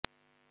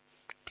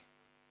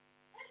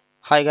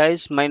Hi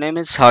guys, my name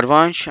is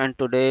Harvansh and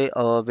today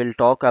we'll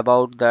talk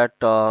about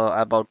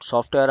about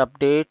software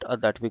update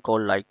that we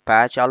call like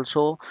patch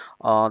also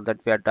that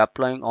we are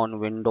deploying on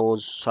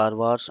Windows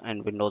servers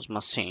and Windows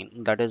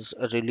machine that is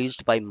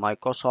released by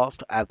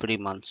Microsoft every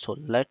month. So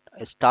let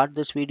start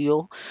this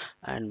video,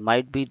 and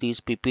might be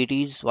these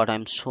PPTs what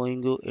I'm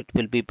showing you, it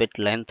will be bit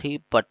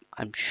lengthy, but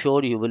I'm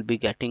sure you will be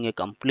getting a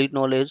complete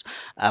knowledge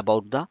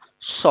about the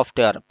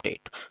software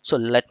update. So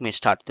let me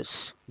start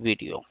this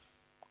video.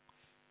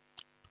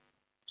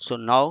 So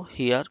now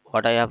here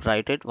what I have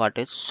written, what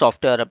is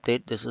software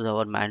update. This is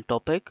our main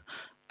topic,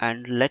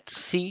 and let's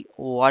see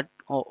what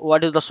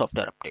is the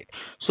software update.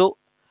 So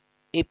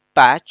a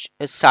patch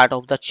is set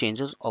of the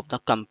changes of the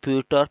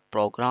computer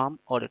program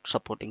or it's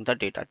supporting the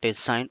data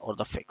design or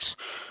the fix.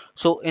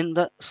 So in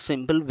the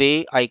simple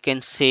way I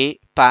can say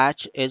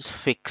patch is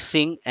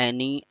fixing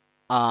any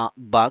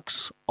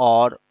bugs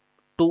or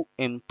to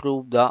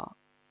improve the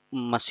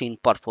machine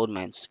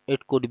performance.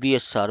 It could be a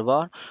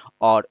server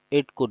or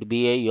it could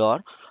be a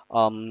your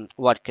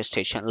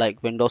workstation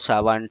like Windows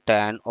 7,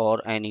 10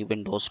 or any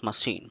Windows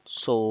machine.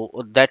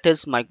 So that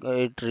is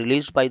it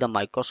released by the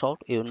Microsoft.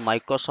 Even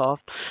Microsoft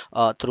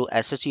through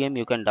SCCM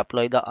you can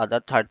deploy the other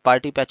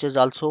third-party patches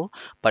also.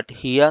 But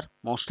here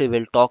mostly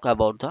we'll talk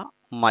about the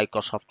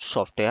Microsoft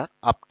software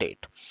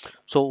update.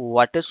 So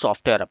what is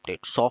software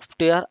update?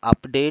 Software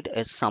update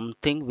is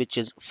something which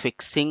is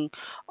fixing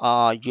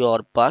your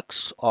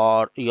bugs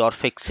or you're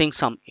fixing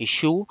some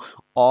issue,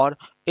 or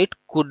it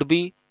could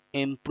be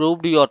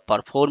improved your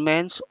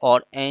performance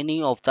or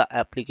any of the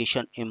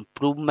application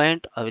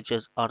improvement which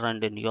is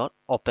run in your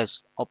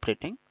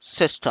operating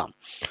system.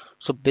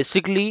 So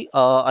basically,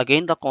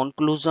 again, the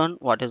conclusion,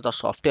 what is the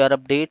software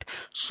update?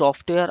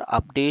 Software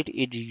update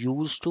is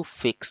used to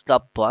fix the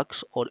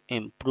bugs or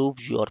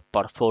improve your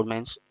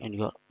performance in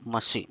your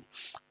machine.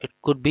 It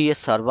could be a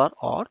server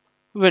or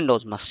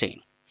Windows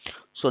machine.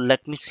 So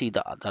let me see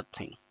the other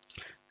thing.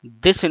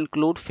 This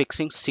include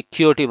fixing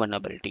security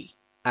vulnerability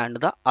and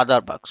the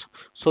other bugs.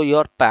 So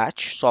your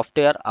patch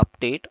software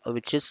update,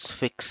 which is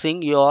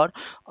fixing your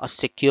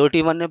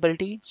security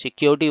vulnerability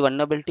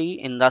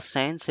in the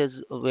sense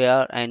is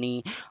where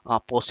any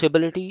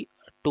possibility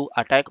to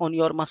attack on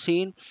your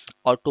machine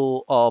or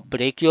to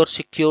break your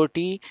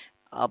security.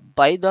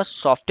 By the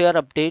software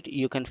update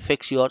you can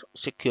fix your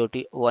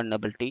security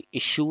vulnerability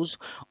issues,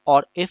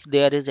 or if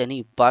there is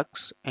any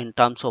bugs in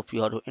terms of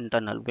your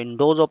internal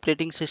Windows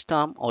operating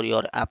system or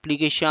your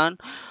application,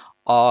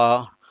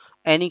 or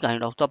any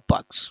kind of the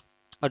bugs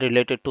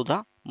related to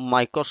the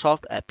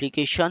Microsoft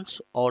applications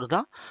or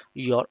the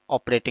your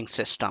operating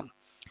system.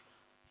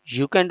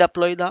 You can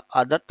deploy the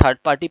other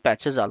third party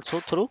patches also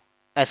through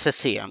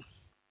SCCM.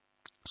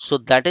 So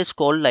that is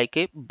called like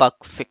a bug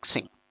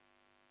fixing.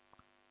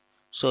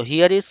 So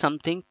here is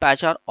something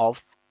patch are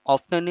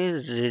often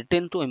is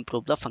written to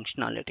improve the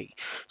functionality.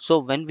 So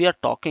when we are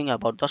talking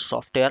about the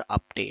software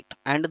update,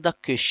 and the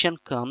question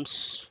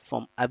comes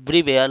from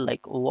everywhere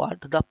like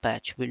what the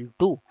patch will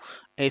do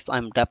if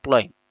I'm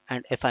deploying,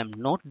 and if I'm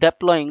not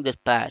deploying this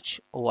patch,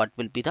 what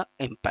will be the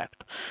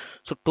impact?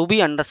 So to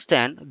be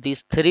understand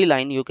these three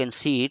line, you can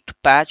see it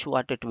patch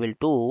what it will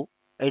do.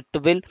 It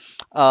will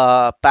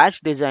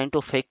patch designed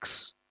to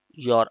fix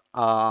your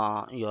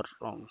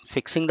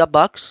fixing the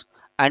bugs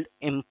and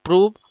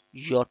improve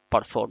your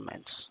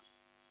performance.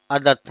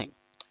 Other thing,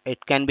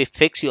 it can be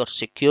fix your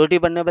security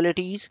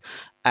vulnerabilities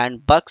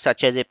and bugs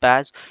such as a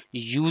patch,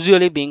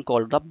 usually being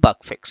called the bug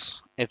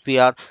fix. If we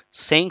are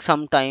saying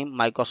sometime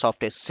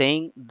Microsoft is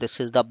saying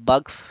this is the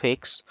bug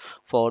fix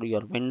for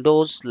your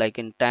Windows, like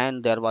in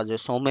 10 there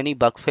was so many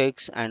bug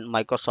fix and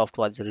Microsoft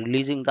was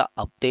releasing the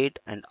update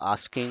and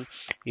asking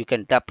you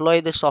can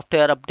deploy the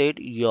software update,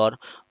 your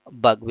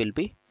bug will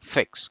be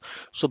fixed.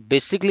 So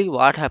basically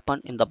what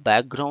happened in the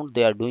background,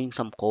 they are doing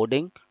some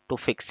coding to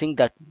fixing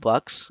that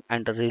bugs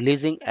and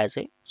releasing as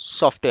a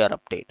software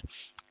update.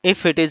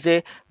 If it is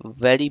a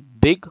very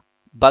big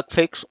bug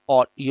fix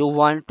or you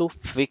want to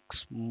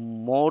fix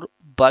more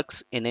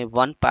bugs in a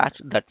one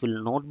patch, that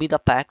will not be the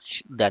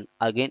patch, then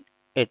again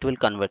it will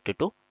convert it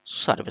to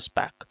service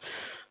pack.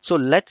 So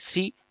let's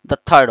see the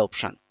third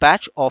option,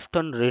 patch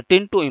often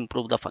written to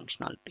improve the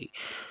functionality.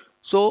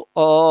 So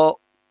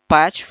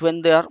patch,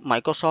 when they are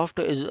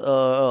Microsoft is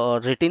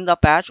written the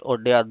patch, or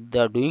they are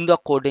doing the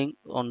coding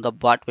on the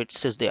what it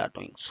says they are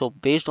doing, so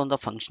based on the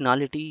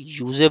functionality,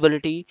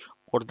 usability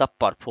or the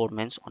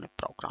performance on a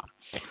program.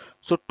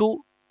 So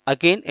to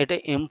again it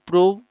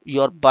improve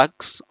your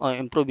bugs or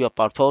improve your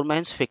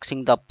performance,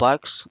 fixing the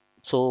bugs.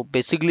 So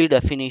basically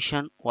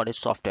definition, what is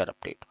software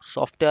update?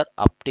 Software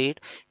update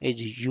is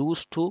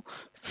used to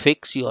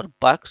fix your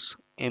bugs,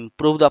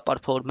 improve the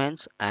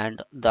performance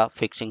and the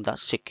fixing the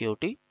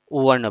security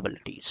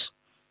vulnerabilities.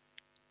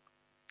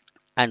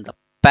 And the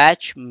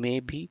patch may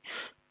be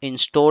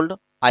installed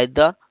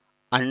either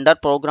under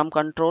program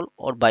control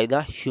or by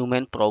the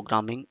human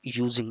programming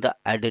using the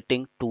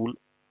editing tool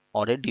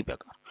or a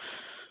debugger.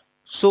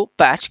 So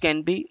patch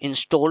can be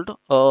installed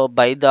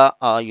by the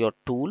your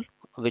tool,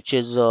 which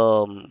is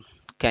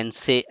can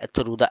say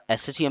through the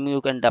SCCM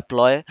you can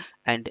deploy,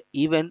 and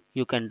even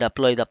you can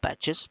deploy the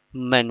patches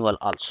manual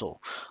also.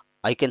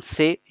 I can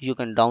say you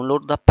can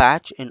download the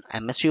patch in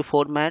MSU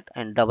format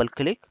and double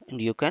click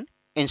and you can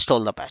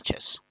install the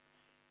patches.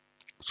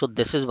 So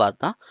this is what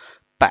the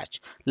patch.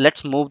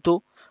 Let's move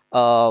to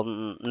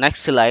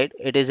next slide.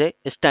 It is a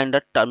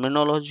standard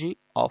terminology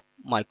of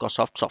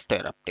Microsoft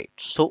software update.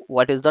 So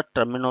what is the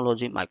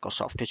terminology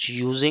Microsoft is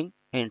using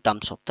in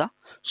terms of the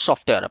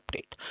software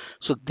update?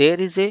 So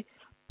there is a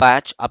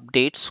patch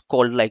updates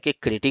called like a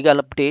critical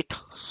update.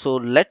 So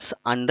let's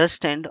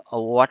understand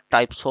what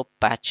types of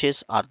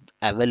patches are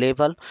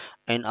available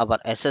in our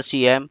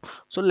SCCM.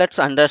 So let's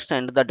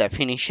understand the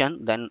definition,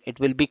 then it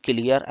will be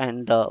clear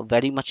and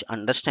very much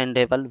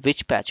understandable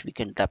which patch we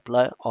can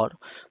deploy or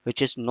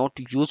which is not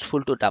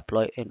useful to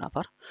deploy in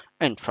our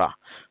infra.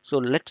 So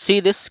let's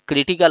see this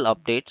critical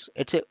updates.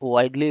 It's a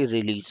widely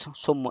released,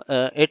 so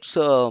it's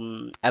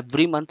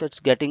every month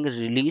it's getting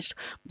released.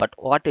 But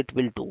what it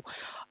will do,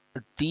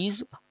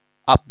 these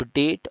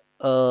update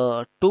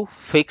to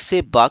fix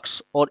a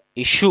bugs or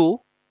issue,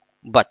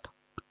 but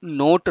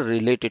not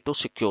related to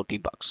security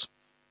bugs.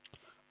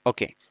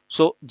 Okay,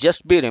 so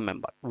just be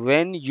remember,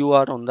 when you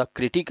are on the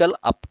critical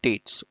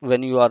updates,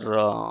 when you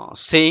are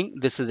saying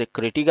this is a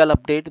critical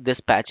update,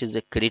 this patch is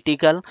a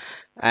critical,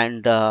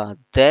 and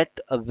that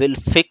will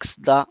fix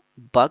the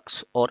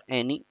bugs or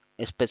any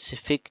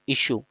specific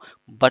issue,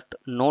 but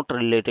not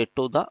related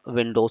to the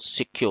Windows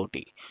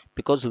security,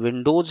 because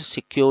Windows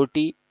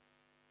security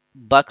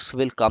bugs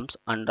will comes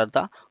under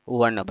the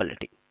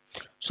vulnerability.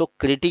 So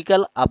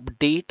critical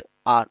update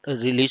are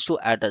released to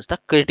address the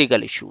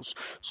critical issues.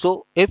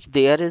 So if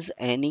there is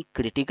any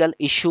critical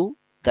issue,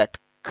 that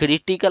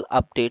critical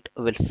update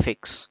will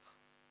fix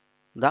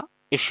the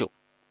issue.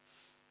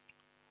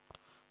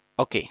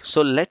 Okay,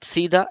 so let's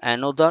see the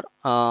another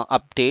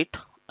update.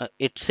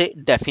 It's a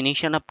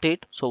definition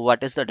update. So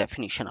what is the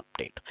definition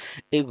update?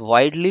 A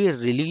widely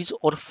released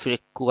or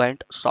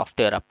frequent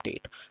software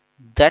update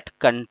that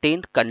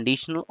contains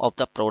conditional of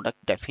the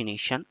product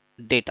definition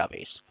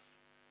database.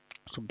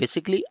 So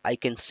basically I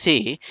can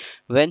say,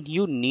 when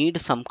you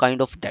need some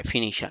kind of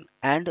definition,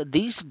 and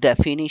this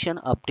definition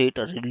update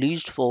are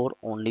released for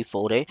only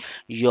for a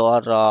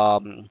your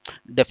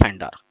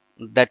defender,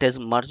 that is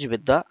merged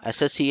with the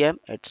SCCM.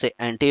 It's a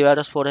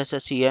antivirus for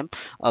SCCM,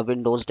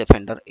 Windows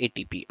Defender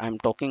ATP. I'm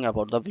talking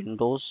about the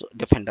Windows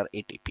Defender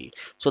ATP.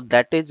 So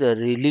that is a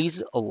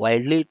release,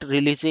 widely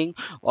releasing,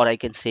 or I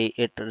can say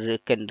it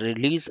can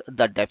release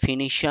the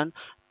definition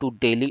to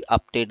daily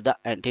update the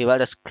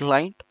antivirus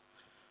client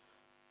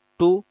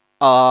to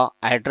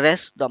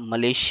address the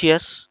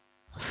malicious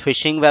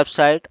phishing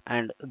website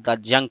and the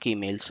junk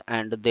emails,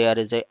 and there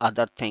is a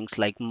other things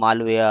like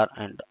malware,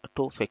 and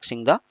to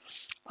fixing the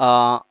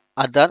uh,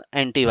 other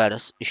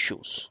antivirus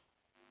issues.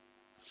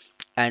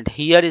 And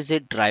here is a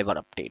driver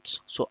updates.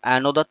 So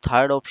another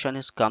third option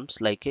is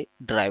comes like a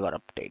driver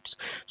updates.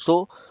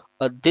 So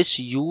this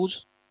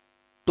use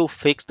to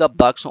fix the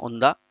bugs on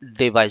the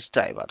device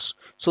drivers.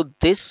 So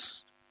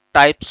this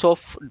types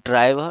of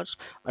drivers,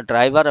 a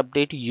driver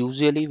update,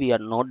 usually we are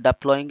not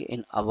deploying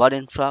in our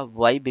infra.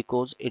 Why?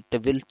 Because it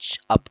will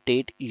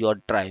update your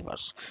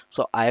drivers.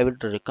 So I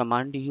would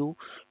recommend you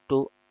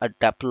to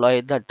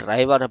deploy the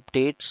driver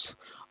updates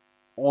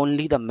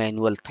only the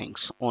manual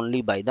things,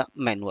 only by the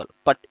manual.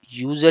 But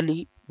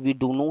usually we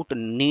do not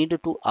need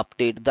to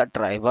update the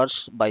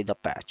drivers by the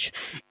patch.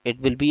 It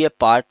will be a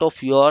part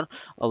of your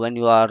when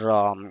you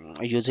are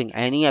using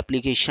any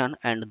application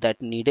and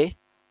that need a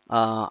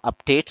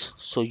updates,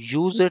 so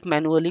use it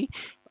manually.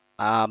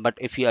 But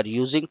if you are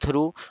using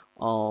through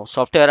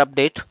software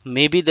update,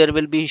 maybe there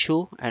will be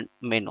issue and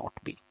may not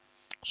be.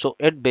 So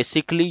it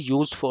basically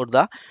used for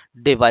the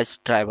device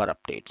driver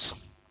updates.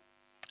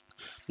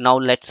 Now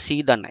let's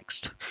see the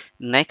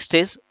next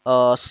is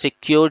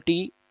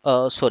security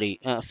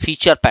sorry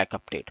feature pack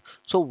update.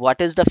 So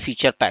what is the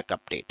feature pack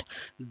update?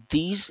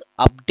 These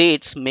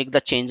updates make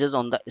the changes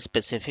on the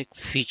specific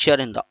feature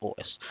in the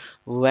OS.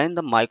 When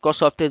the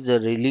Microsoft is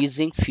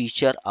releasing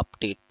feature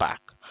update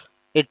pack,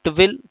 it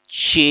will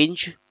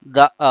change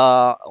the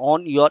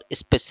on your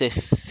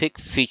specific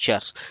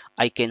features.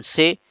 I can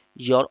say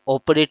your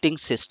operating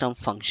system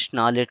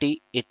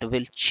functionality, it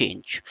will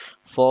change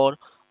for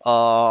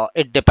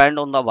it depend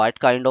on the what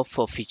kind of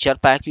feature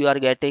pack you are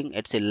getting.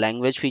 It's a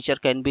language feature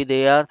can be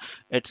there,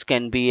 it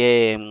can be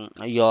a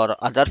your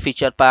other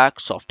feature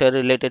pack, software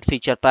related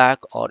feature pack,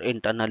 or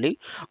internally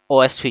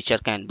OS feature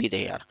can be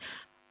there.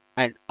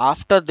 And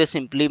after this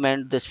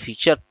implement this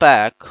feature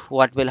pack,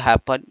 what will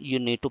happen, you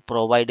need to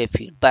provide a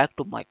feedback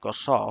to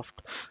Microsoft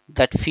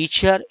that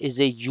feature is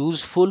a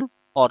useful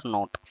or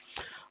not.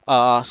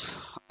 uh,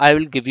 I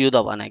will give you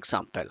the one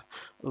example.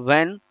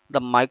 When the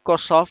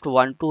Microsoft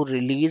want to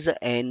release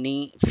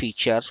any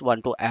features,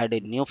 want to add a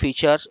new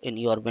features in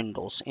your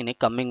Windows, in a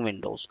coming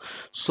Windows.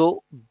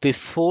 So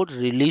before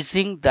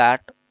releasing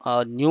that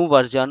new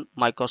version,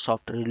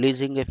 Microsoft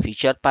releasing a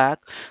feature pack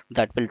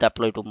that will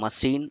deploy to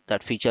machine.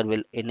 That feature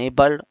will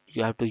enabled.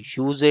 You have to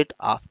use it.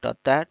 After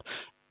that,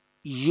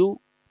 you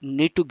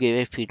need to give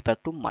a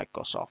feedback to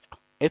Microsoft.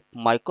 if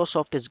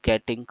Microsoft is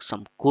getting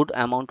some good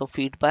amount of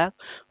feedback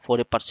for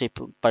a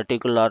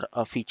particular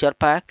feature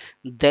pack,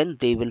 then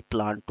they will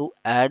plan to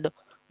add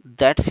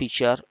that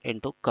feature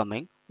into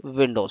coming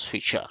Windows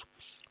feature.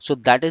 So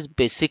that is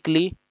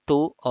basically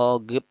to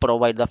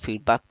provide the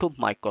feedback to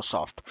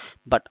Microsoft.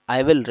 But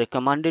I will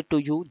recommend it to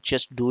you,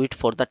 just do it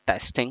for the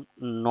testing,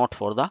 not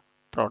for the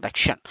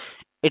production.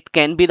 It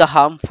can be the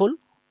harmful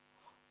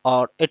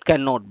or it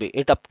cannot be,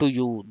 it up to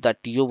you that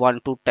you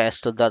want to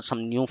test the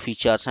some new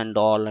features and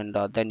all, and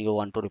then you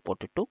want to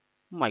report it to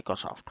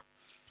Microsoft.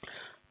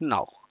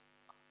 Now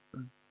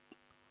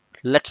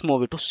let's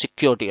move it to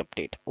security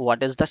update.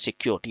 What is the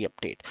security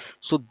update?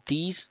 So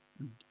these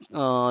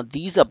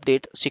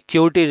update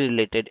security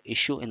related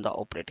issue in the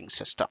operating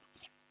system.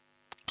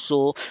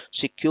 So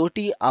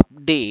security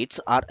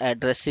updates are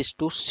addresses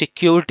to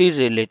security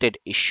related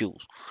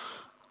issues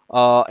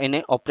in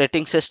a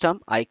operating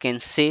system. I can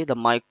say the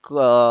mic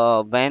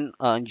when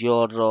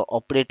your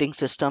operating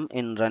system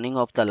in running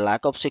of the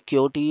lack of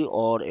security,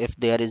 or if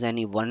there is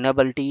any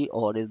vulnerability,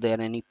 or is there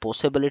any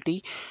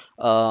possibility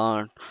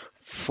uh,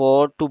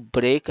 for to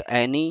break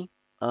any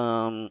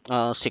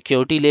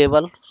security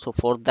level. So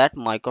for that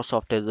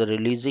Microsoft is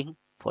releasing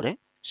for a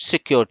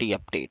security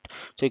update.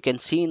 So you can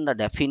see in the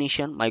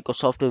definition,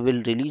 Microsoft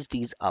will release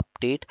these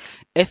update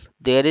if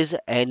there is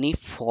any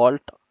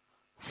fault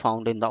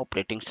found in the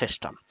operating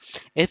system.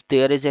 If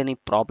there is any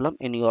problem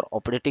in your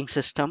operating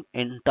system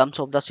in terms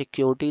of the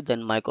security,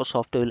 then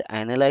Microsoft will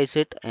analyze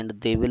it and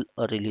they will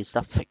release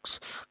the fix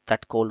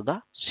that called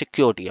the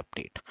security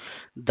update.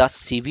 The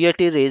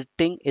severity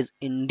rating is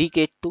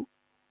indicate to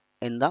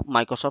in the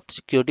Microsoft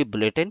security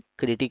bulletin: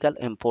 critical,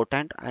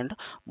 important, and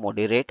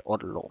moderate or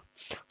low.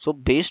 So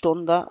based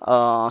on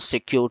the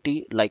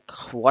security, like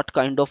what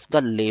kind of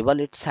the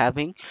level it's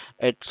having,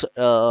 it's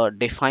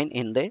defined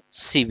in the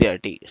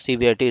severity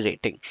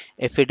rating.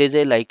 If it is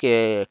a like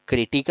a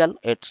critical,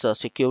 its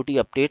security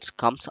updates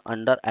comes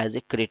under as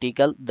a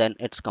critical, then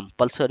it's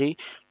compulsory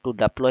to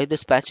deploy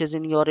these patches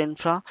in your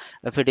infra.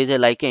 If it is a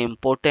like a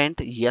important,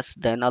 yes,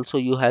 then also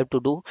you have to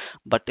do.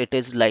 But it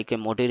is like a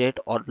moderate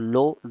or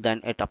low,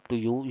 then it up to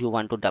you, you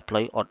want to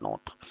deploy or not.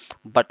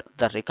 But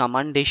the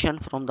recommendation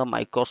from the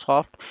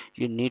Microsoft,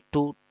 you need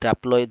to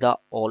deploy the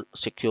all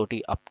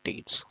security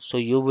updates, so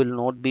you will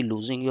not be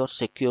losing your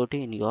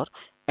security in your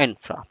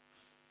infra.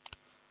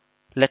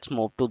 Let's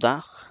move to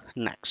the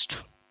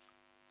next.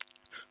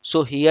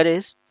 So here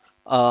is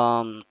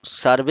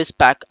service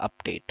pack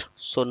update.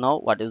 So now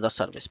what is the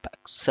service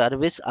pack?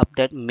 Service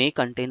update may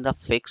contain the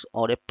fix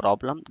or a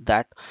problem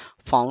that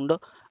found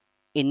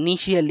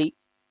initially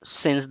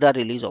since the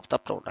release of the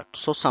product.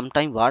 So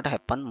sometime what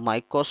happened,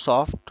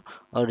 Microsoft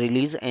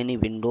release any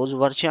Windows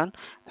version,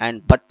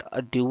 and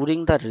but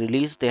during the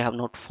release they have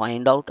not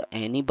find out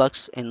any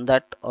bugs in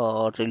that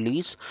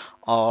release,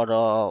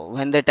 or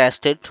when they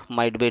tested,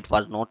 might be it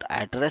was not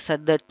addressed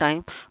at that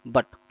time,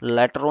 but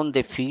later on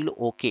they feel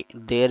okay,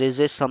 there is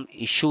a some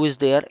issue is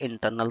there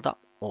internal the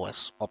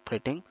OS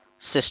operating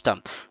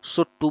system.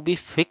 So to be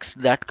fixed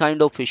that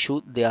kind of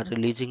issue, they are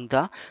releasing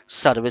the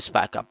service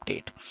pack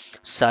update.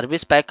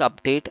 Service pack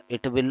update,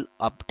 it will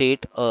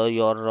update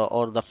your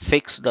or the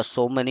fix the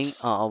so many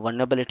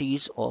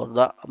vulnerabilities or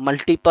the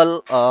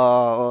multiple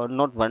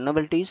not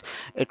vulnerabilities,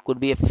 it could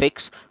be a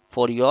fix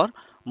for your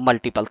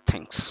multiple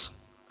things.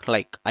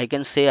 Like I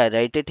can say, I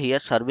write it here: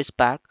 service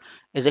pack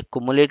is a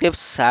cumulative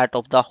set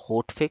of the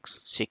hotfix,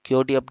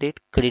 security update,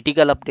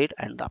 critical update,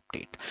 and the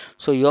update.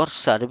 So your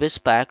service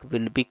pack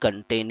will be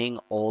containing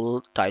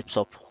all types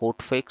of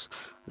hotfix,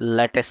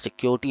 latest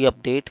security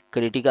update,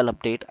 critical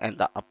update, and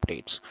the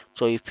updates.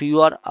 So if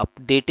you are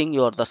updating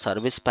your the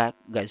service pack,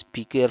 guys,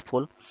 be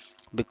careful,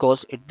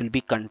 because it will be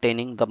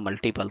containing the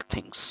multiple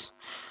things.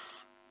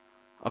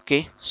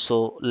 Okay,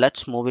 so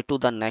let's move it to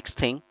the next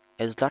thing,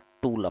 is the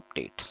tool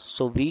update.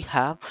 So we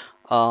have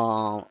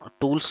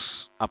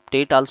tools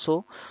update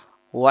also.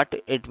 What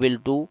it will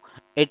do,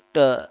 it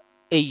a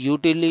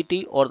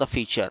utility or the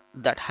feature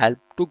that help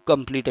to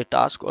complete a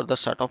task or the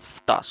set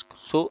of task.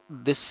 So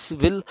this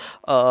will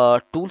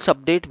tools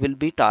update will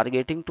be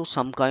targeting to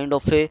some kind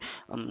of a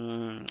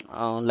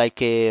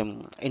like a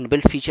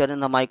inbuilt feature in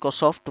the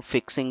Microsoft to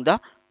fixing the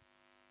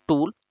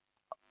tool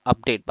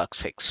update bugs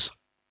fix.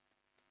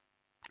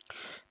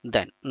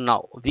 Then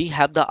now we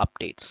have the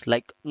updates,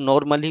 like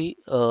normally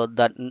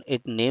that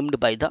it named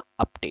by the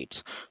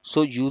updates.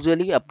 So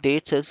usually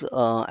updates is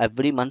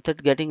every month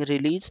it getting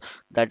released,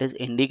 that is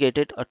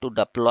indicated to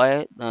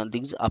deploy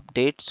these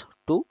updates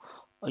to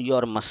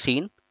your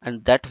machine,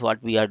 and that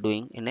what we are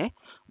doing in a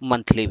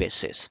monthly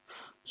basis.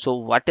 So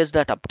what is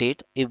that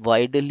update? A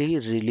widely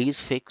release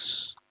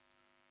fix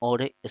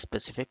or a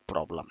specific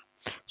problem.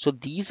 So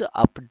these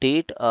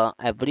update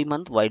every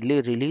month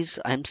widely release.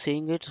 I'm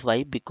saying it's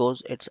why,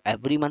 because it's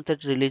every month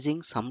it's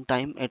releasing.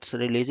 Sometime it's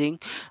releasing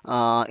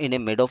in a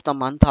mid of the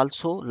month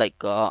also, like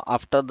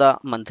after the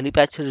monthly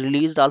patch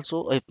released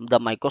also, if the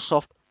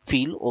Microsoft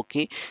feel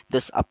okay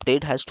this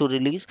update has to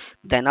release,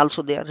 then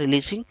also they are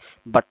releasing.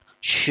 But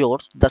sure,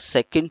 the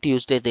second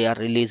Tuesday they are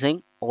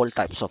releasing all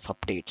types of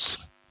updates.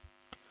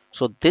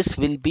 So this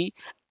will be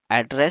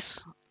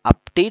address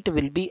update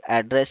will be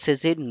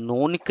addresses a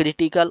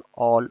non-critical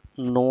or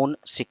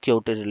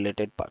non-security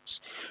related bugs.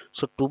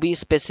 So to be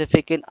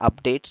specific in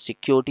updates,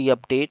 security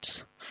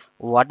updates,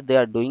 what they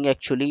are doing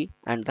actually,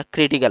 and the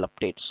critical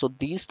updates. So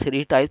these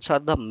three types are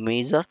the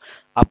major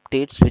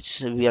updates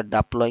which we are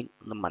deploying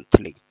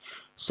monthly.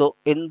 So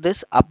in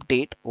this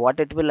update, what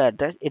it will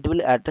address, it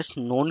will address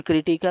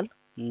non-critical,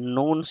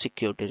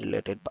 non-security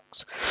related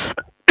bugs.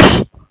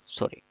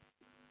 Sorry.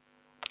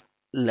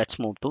 Let's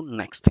move to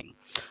next thing,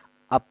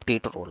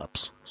 update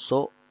rollups.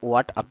 So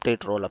what update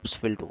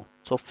rollups will do?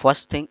 So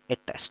first thing, it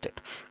tested.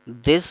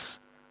 This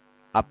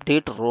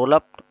update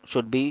rollup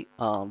should be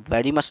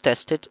very much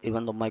tested,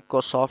 even though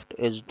Microsoft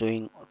is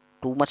doing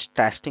too much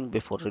testing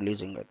before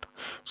releasing it.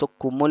 So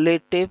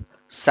cumulative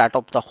set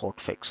of the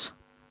hotfix,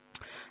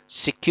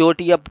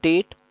 security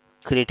update,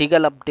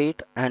 critical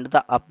update, and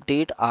the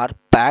update are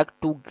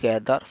packed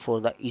together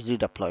for the easy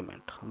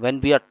deployment when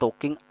we are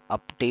talking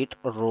update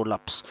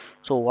rollups.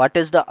 So what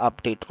is the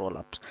update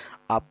rollups?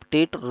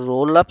 Update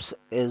rollups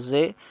is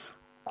a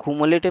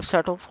cumulative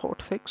set of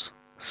hotfix.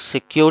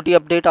 Security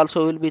update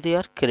also will be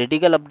there,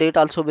 critical update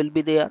also will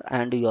be there,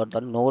 and your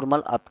the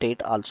normal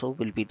update also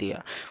will be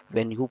there.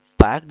 When you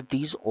pack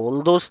these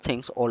all those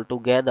things all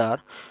together,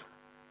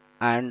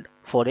 and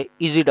for a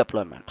easy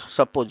deployment,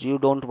 suppose you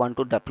don't want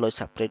to deploy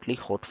separately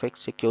hotfix,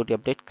 security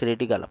update,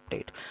 critical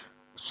update,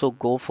 so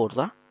go for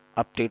the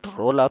update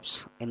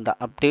rollups. In the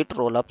update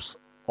rollups,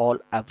 all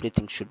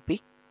everything should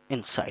be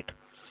inside.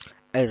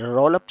 A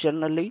rollup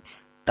generally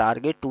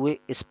target to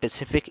a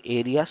specific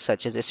area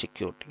such as a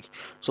security.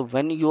 So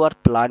when you are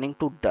planning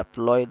to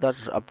deploy the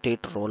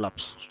update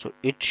rollups, so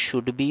it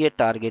should be a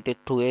targeted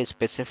to a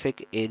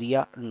specific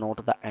area,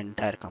 not the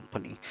entire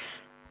company.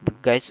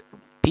 But guys,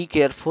 be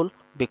careful,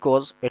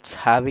 because it's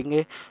having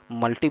a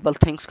multiple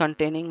things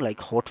containing like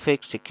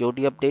hotfix,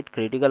 security update,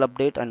 critical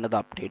update, and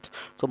other updates.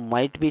 So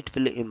might be it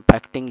will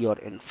impacting your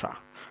infra.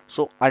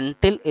 So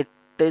until it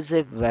is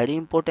a very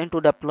important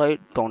to deploy,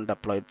 don't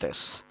deploy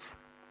this.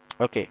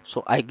 Okay,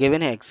 so I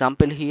given an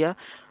example here.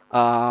 To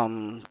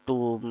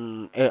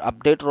a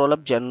update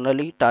rollup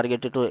generally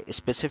targeted to a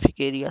specific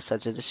area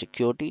such as a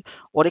security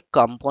or a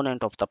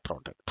component of the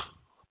product.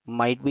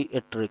 Might be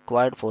it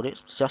required for a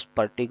just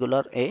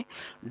particular a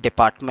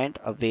department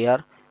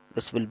where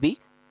this will be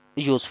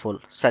useful,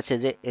 such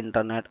as a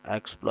internet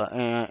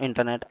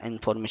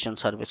information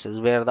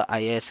services where the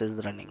IIS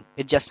is running.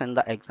 It's just in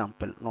the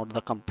example, not the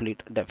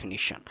complete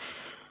definition.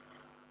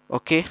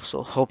 Okay,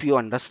 so hope you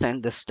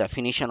understand this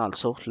definition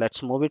also.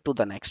 Let's move it to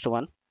the next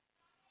one.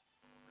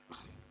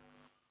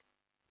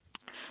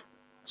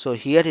 So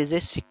here is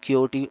a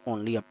security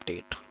only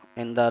update.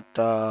 In that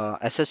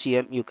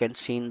SCCM, you can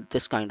see in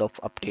this kind of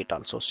update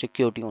also,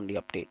 security only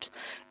updates.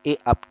 A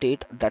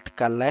update that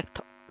collect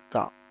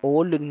the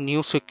old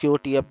new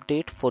security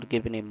update for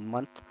given a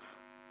month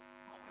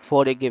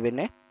for a given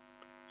a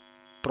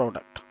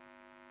product,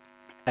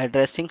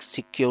 addressing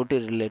security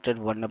related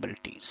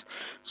vulnerabilities.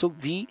 So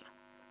we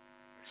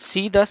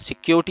see the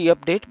security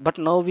update, but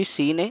now we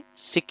see in a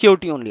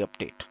security only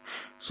update.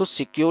 So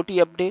security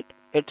update,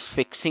 it's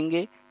fixing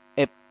a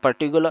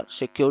particular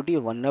security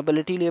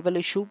vulnerability level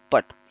issue,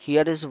 but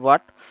here is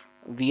what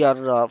we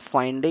are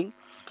finding: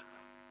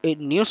 a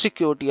new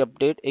security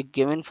update is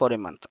given for a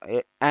month,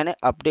 and an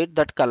update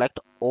that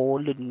collect all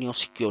new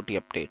security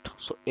update.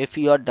 So if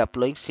you are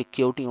deploying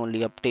security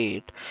only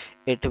update,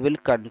 it will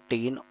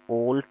contain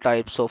all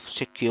types of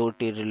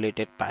security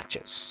related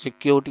patches.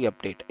 Security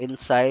update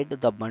inside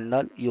the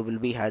bundle, you will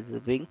be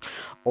having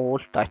all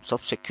types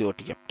of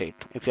security update.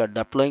 If you are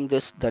deploying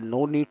this, then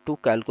no need to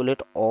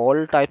calculate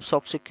all types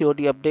of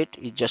security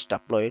update, you just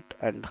deploy it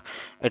and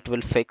it will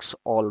fix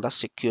all the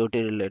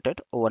security related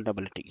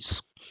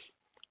vulnerabilities.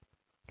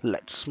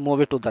 Let's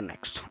move it to the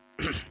next.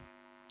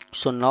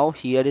 So now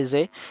here is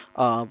a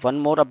one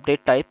more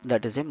update type,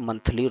 that is a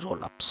monthly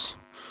rollups.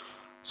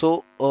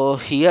 So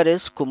here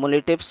is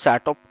cumulative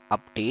set of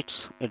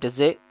updates. It is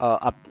a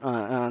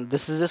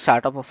this is a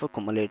setup of a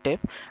cumulative,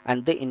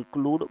 and they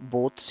include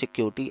both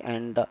security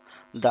and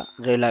the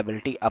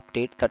reliability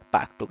update that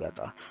pack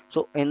together.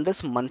 So in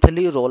this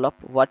monthly roll up,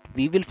 what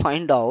we will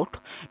find out,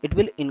 it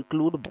will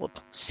include both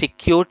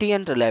security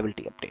and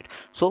reliability update.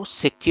 So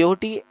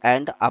security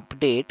and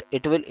update,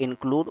 it will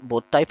include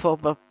both type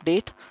of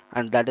update,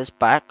 and that is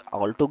packed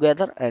all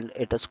together, and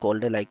it is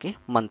called like a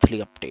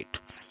monthly update.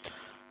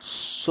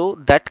 So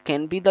that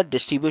can be the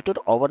distributed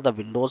over the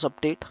Windows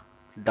Update,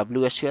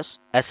 WSUS,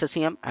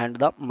 SCCM, and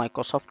the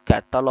Microsoft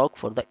Catalog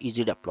for the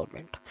easy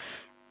deployment.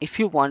 If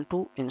you want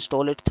to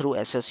install it through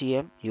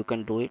SCCM, you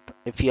can do it.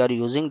 If you are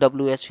using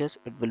WSUS,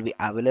 it will be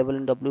available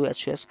in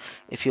WSUS.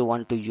 If you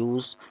want to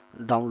use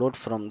download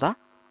from the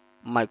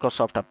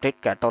Microsoft Update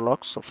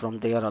Catalog, so from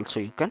there also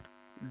you can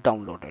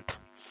download it.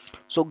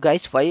 So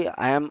guys, why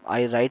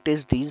I write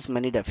is these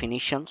many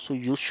definitions, so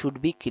you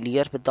should be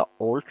clear with the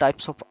all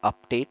types of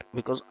update,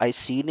 because I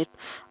seen it,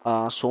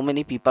 so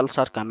many people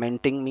are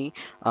commenting me,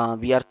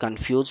 we are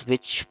confused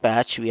which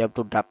patch we have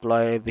to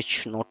deploy,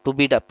 which not to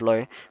be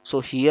deploy. So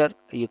here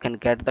you can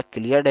get the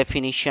clear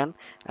definition,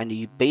 and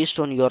you, based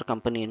on your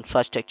company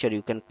infrastructure,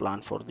 you can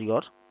plan for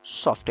your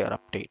software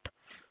update.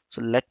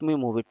 So let me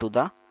move it to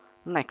the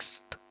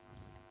next.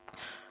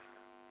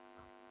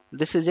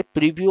 This is a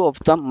preview of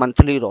the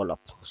monthly roll-up.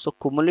 So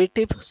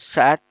cumulative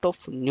set of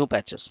new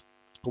patches,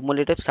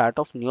 cumulative set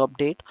of new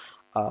update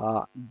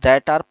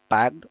that are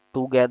packed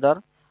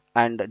together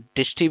and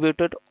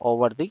distributed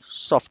over the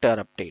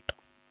software update.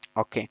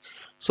 Okay,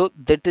 so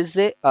that is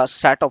a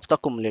set of the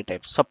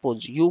cumulative.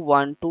 Suppose you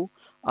want to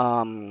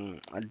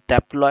um,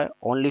 deploy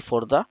only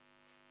for the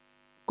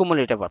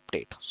cumulative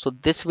update, so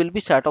this will be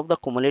set of the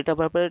cumulative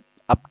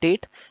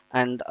update,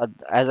 and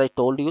as I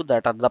told you,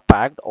 that are the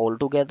packed all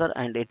together,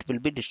 and it will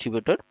be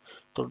distributed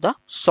to the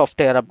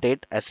software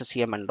update,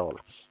 SCCM and all.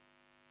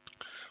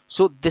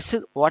 So this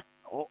is what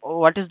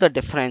is the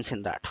difference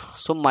in that.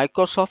 So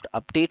Microsoft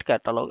update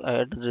catalog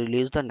had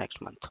released the next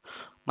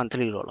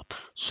monthly rollup.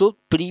 So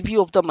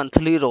preview of the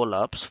monthly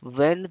rollups,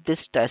 when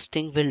this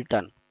testing will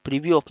done,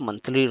 preview of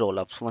monthly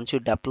rollups, once you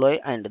deploy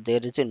and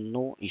there is a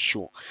no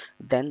issue,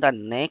 then the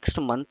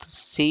next month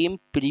same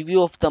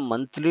preview of the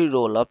monthly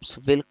rollups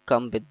will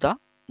come with the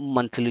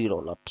monthly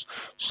rollups.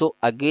 So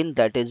again,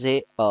 that is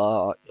a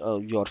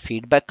your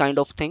feedback kind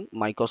of thing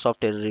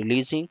Microsoft is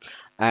releasing,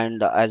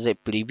 and as a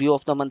preview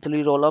of the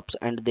monthly rollups,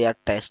 and they are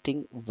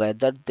testing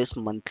whether this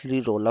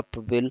monthly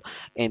rollup will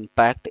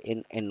impact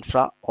in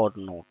infra or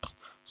not.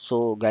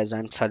 So guys,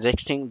 I'm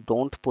suggesting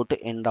don't put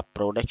it in the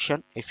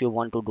production. If you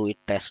want to do it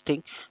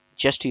testing,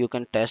 just you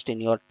can test in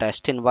your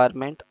test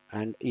environment,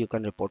 and you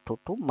can report to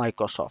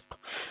Microsoft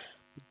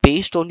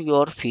based on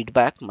your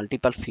feedback.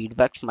 Multiple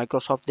feedbacks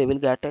Microsoft they will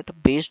get it.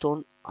 Based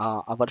on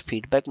our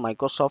feedback,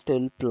 Microsoft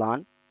will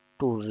plan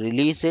to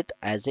release it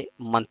as a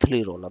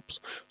monthly rollups.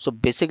 So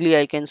basically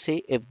I can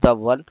say, if the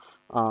one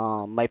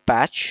my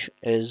patch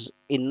is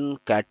in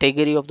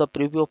category of the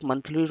preview of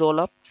monthly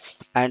rollup,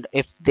 and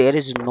if there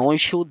is no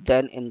issue,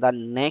 then in the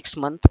next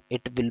month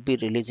it will be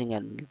releasing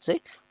as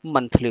a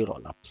monthly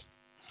rollup.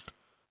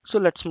 So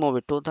let's move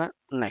it to the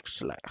next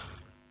slide,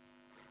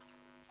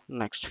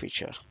 next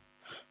feature.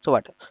 So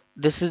what,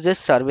 this is a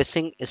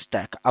servicing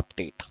stack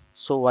update.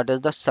 So what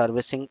is the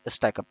servicing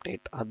stack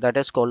update? That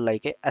is called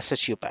like a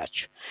SSU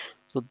patch.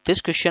 So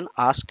this question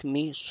asked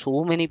me,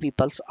 so many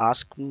people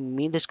ask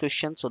me this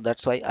question, so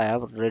that's why I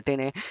have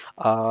written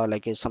a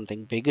like a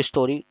something big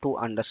story to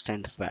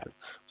understand well.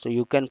 So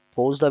you can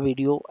pause the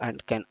video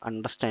and can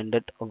understand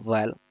it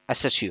well.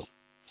 SSU.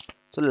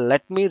 So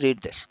let me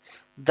read this.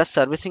 The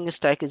servicing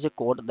stack is a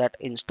code that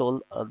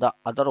install the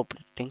other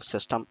operating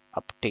system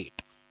update.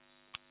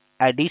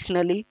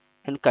 Additionally,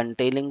 in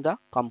containing the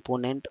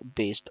component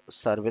based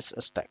service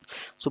stack.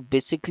 So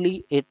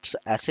basically its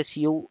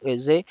SSU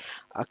is a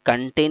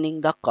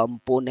containing the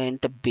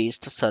component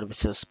based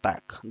services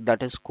pack,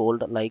 that is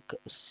called like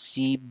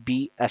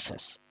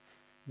CBSS,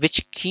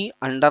 which key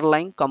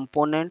underlying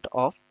component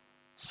of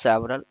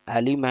several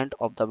element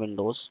of the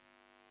Windows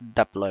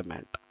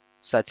deployment,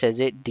 such as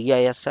a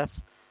DISF,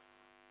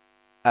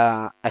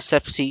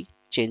 SFC,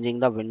 changing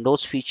the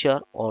Windows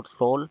feature or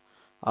role,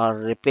 or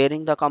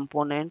repairing the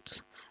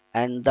components,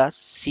 and the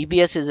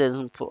CBS is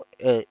a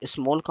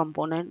small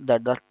component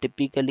that the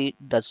typically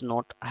does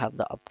not have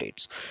the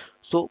updates.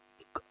 So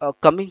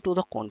coming to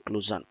the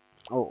conclusion,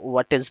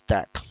 what is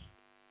that?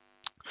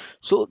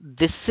 So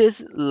this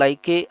is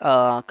like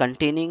a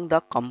containing the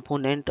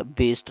component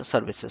based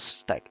services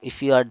stack.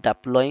 If you are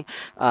deploying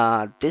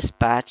this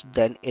patch,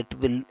 then it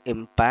will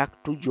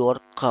impact to your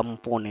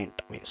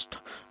component based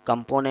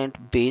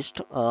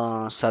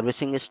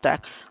servicing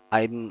stack.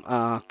 I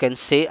can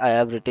say I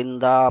have written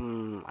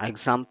the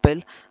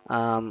example,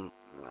 um,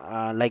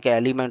 like a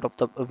element of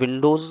the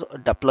Windows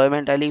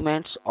deployment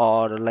elements,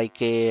 or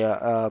like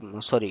a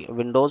sorry,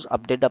 Windows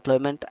update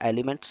deployment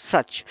element,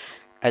 such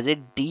as a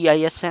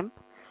DISM,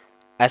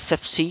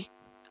 SFC,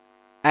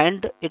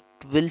 and it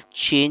will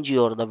change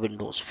your the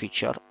Windows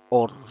feature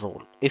or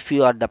role if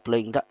you are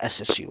deploying the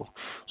SSU.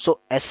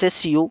 So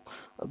SSU,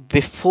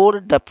 before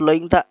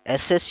deploying the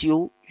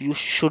SSU, you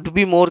should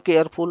be more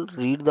careful.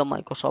 Read the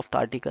Microsoft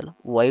article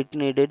why it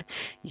needed.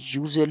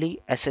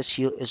 Usually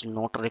SSU is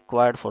not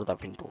required for the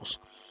Windows.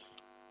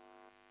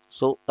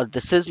 So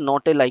this is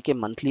not a like a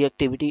monthly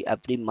activity.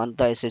 Every month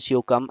the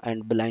SSU come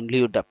and blindly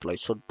you deploy.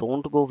 So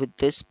don't go with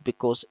this,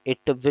 because it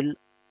will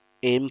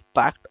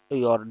impact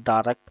your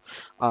direct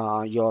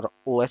your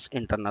OS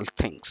internal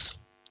things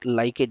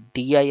like a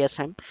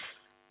DISM,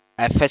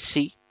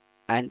 FSC,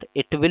 and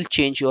it will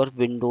change your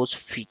Windows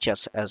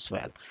features as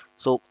well.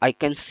 So I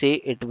can say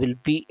it will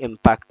be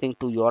impacting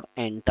to your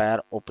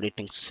entire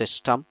operating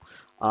system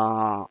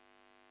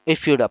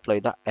if you deploy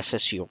the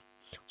SSU.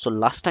 So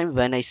last time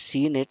when I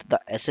seen it,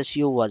 the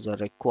SSU was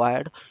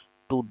required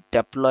to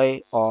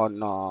deploy on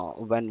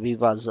when we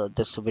was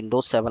this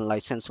Windows 7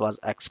 license was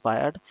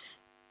expired,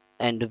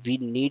 and we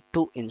need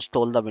to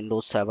install the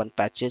Windows 7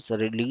 patches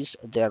released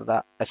there,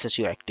 the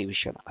SSU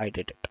activation. I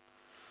did it.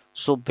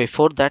 So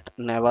before that,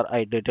 never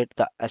I did it,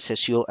 the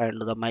SSU,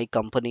 and my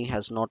company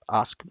has not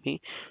asked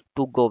me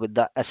to go with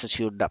the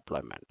SSU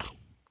deployment.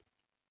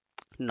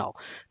 Now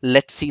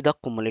let's see the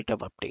cumulative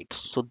updates.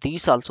 So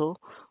these also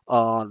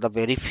the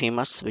very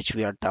famous which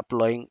we are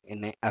deploying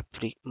in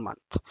every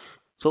month.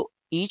 So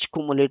each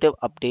cumulative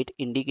update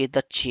indicate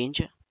the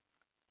change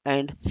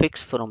and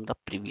fix from the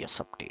previous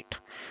update.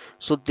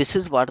 So this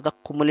is what the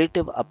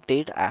cumulative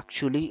update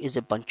actually is,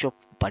 a bunch of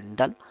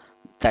bundle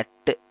that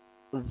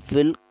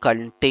will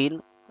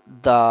contain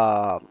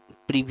the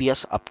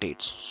previous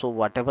updates. So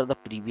whatever the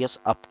previous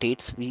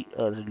updates we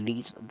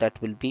release,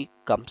 that will be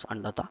comes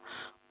under the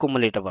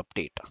cumulative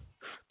update.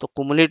 The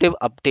cumulative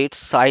update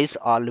size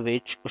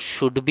always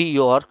should be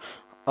your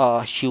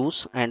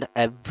hues, and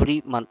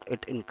every month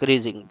it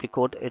increasing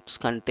because it's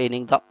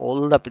containing the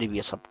all the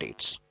previous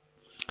updates.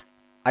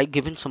 I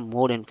given some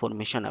more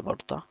information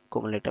about the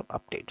cumulative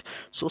update.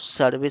 So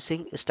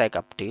servicing stack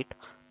update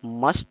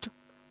must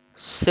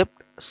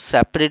shipped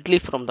separately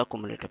from the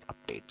cumulative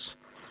updates.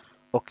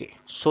 Okay,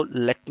 so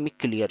let me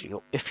clear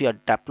you. If you are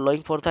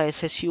deploying for the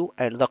SSU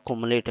and the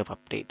cumulative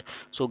update,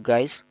 so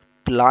guys,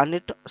 plan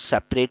it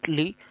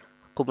separately.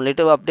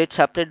 Cumulative update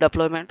separate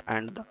deployment,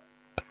 and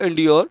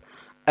your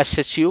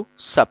SSU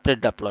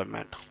separate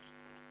deployment.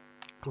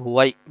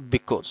 Why?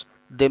 Because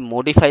they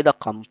modify the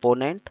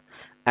component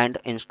and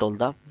install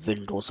the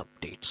Windows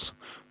updates.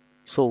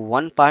 So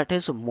one part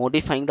is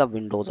modifying the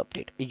Windows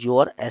update.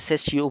 Your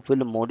SSU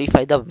will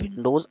modify the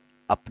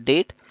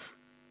update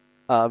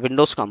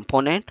Windows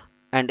component,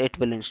 and it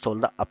will install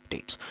the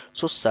updates.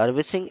 So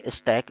servicing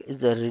stack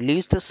is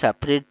released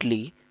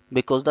separately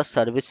because the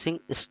servicing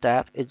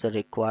stack is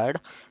required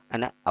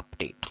an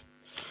update.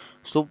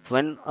 So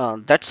when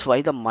that's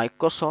why the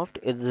Microsoft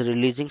is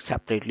releasing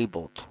separately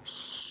both.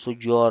 So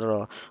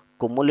your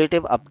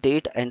cumulative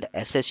update and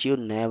SSU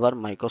never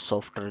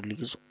Microsoft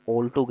release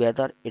all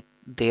together. It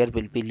there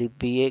will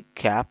be a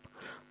gap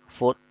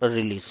for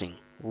releasing.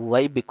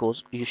 Why?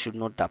 Because you should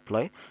not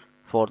deploy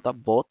for the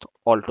both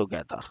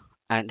altogether.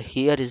 And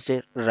here is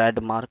a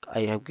red mark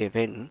I have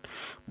given.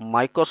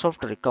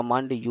 Microsoft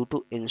recommend you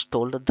to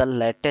install the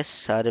latest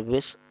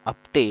service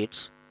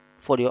updates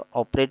for your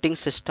operating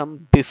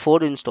system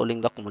before installing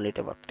the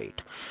cumulative update.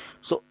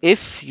 So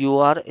if you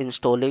are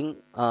installing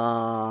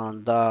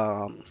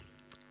the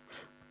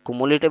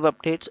cumulative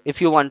updates,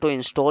 if you want to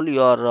install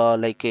your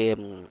like a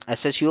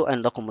SSU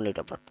and the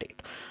cumulative update,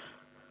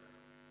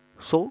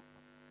 so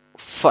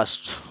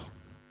first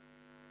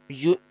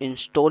you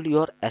install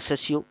your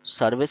SSU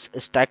service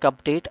stack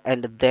update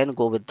and then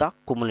go with the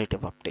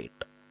cumulative update.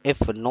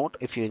 If not,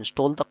 if you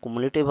install the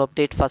cumulative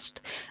update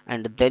first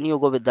and then you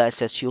go with the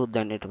SSU,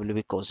 then it will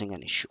be causing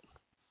an issue.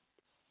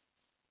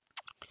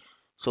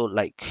 So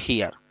like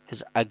here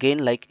is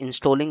again like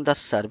installing the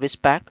service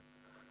pack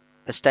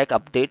stack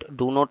update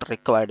do not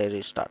require a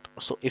restart.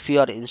 So if you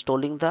are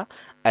installing the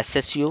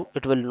SSU,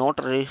 it will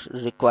not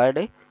require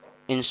a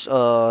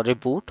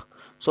reboot.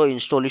 So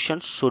installation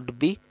should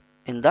be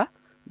in the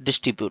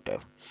distributor.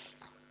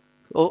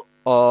 So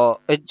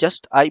it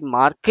just I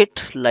mark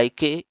it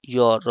like a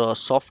your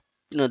soft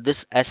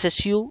this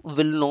SSU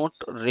will not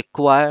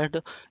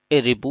required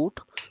a reboot,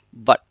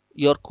 but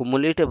your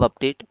cumulative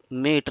update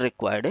may it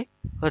required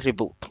a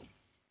reboot.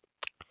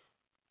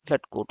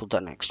 Let's go to the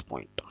next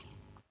point.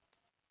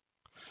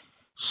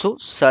 So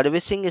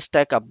servicing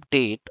stack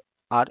update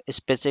are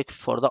specific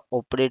for the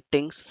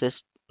operating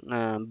system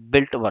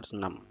built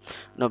version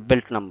no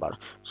built number.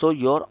 So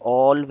your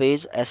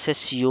always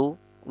SSU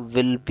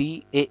will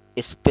be a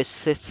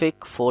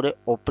specific for a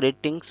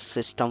operating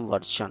system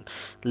version.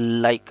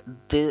 Like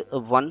the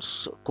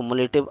once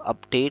cumulative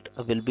update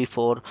will be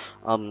for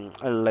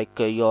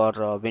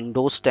your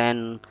Windows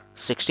 10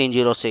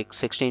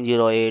 1606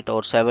 1608 or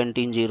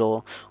 170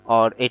 or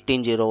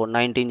 18.0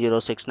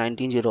 1906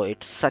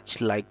 1908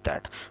 such like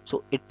that.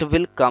 So it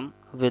will come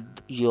with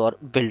your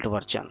build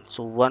version.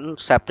 So one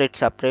separate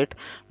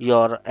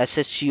your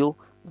SSU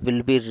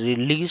will be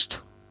released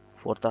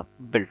for the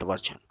build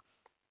version.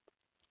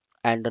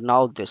 And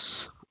now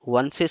this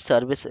once a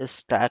service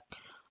stack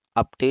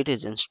update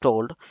is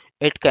installed,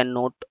 it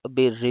cannot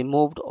be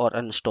removed or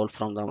uninstalled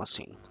from the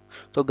machine.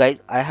 So guys,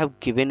 I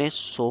have given a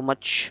so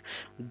much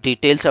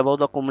details about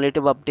the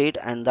cumulative update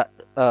and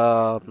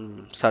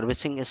the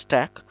servicing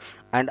stack,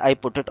 and I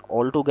put it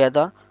all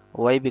together.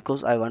 Why?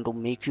 Because I want to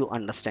make you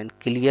understand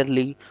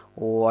clearly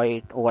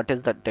why what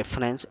is the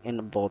difference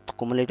in both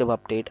cumulative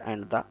update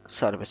and the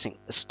servicing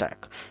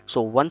stack.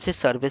 So once a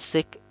service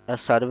stack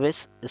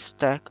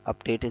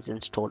update is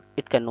installed,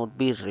 it cannot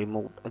be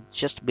removed.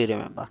 Just be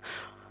remember,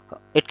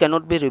 it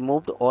cannot be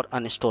removed or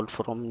uninstalled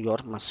from your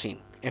machine.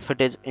 If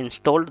it is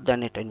installed,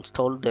 then it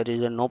installed. There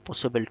is a no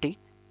possibility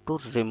to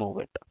remove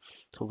it.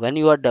 So when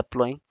you are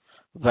deploying,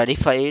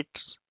 verify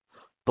it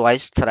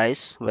twice,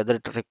 thrice whether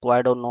it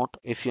required or not.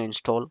 If you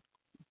install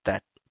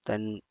that,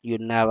 then you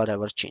never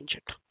ever change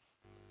it.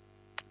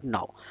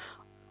 Now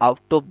out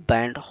of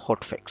band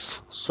hotfix.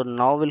 So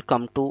now we'll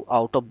come to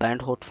out of band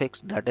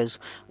hotfix, that is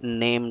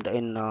named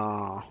in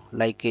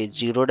like a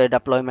 0 day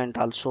deployment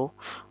also.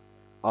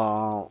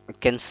 I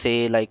can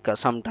say like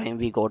sometime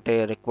we got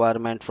a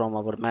requirement from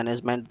our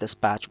management, this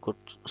patch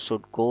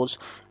should goes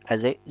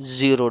as a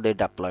 0 day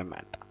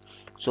deployment.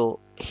 So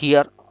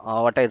here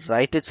what I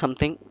write is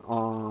something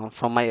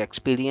from my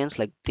experience,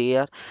 like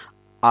there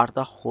are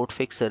the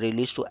hotfix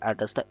released to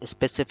address the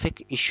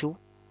specific issue.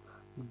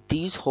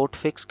 These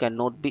hotfix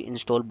cannot be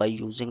installed by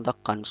using the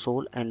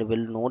console and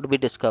will not be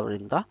discovered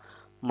in the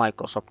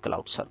Microsoft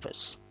Cloud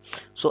Service.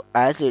 So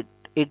as it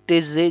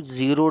is a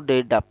 0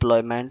 day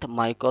deployment,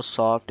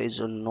 Microsoft is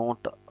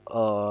not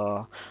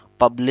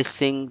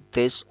publishing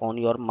this on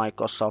your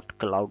Microsoft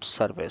Cloud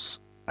Service.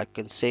 I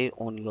can say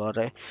on your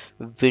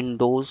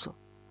Windows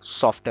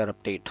software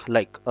update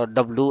like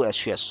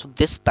WSUS. So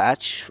this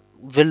patch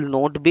will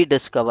not be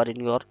discovered in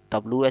your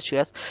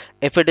WSUS.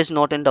 If it is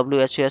not in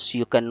WSUS,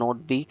 you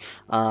cannot be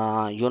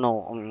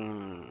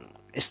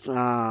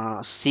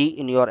see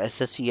in your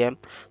SCCM.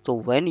 So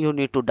when you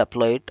need to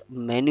deploy it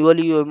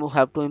manually, you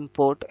have to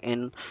import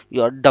in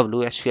your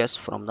WSUS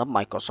from the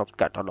Microsoft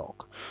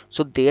catalog.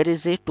 So there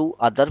is a two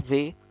other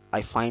way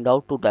I find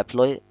out to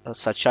deploy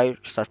such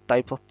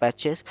type of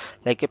patches.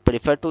 Like I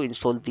prefer to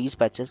install these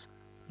patches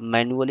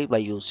manually by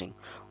using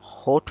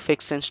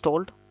hotfix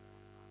installed.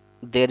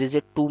 There is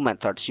a two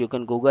methods, you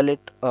can google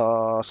it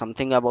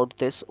something about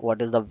this,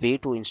 what is the way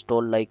to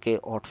install like a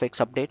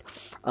hotfix update,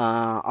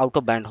 out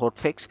of band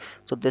hotfix.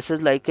 So this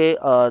is like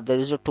a there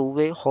is a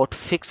two-way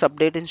hotfix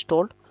update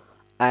installed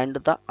and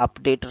the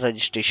update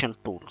registration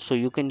tool. So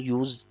you can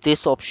use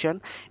this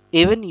option,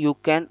 even you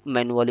can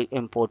manually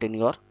import in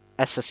your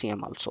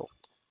SCCM also.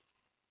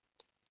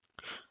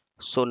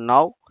 So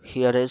now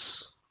here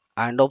is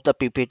end of the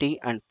PPT,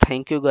 and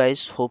thank you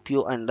guys. Hope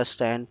you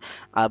understand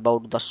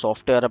about the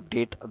software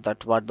update,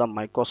 that what the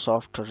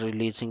Microsoft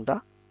releasing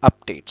the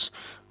updates.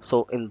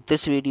 So in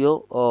this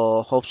video,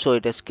 hope so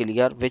it is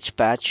clear which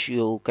patch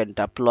you can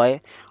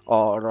deploy,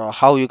 or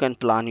how you can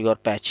plan your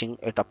patching.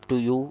 It up to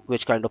you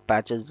which kind of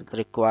patches is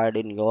required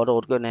in your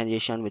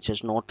organization, which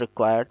is not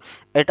required.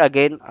 It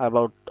again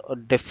about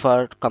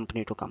differ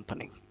company to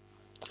company.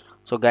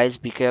 So guys,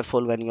 be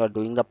careful when you are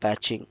doing the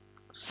patching.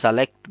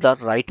 Select the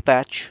right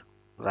patch,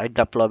 right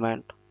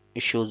deployment.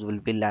 Issues will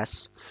be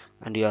less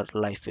and your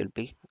life will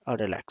be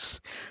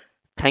relaxed.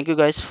 Thank you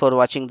guys for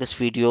watching this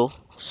video.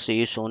 See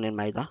you soon in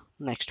my the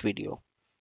next video.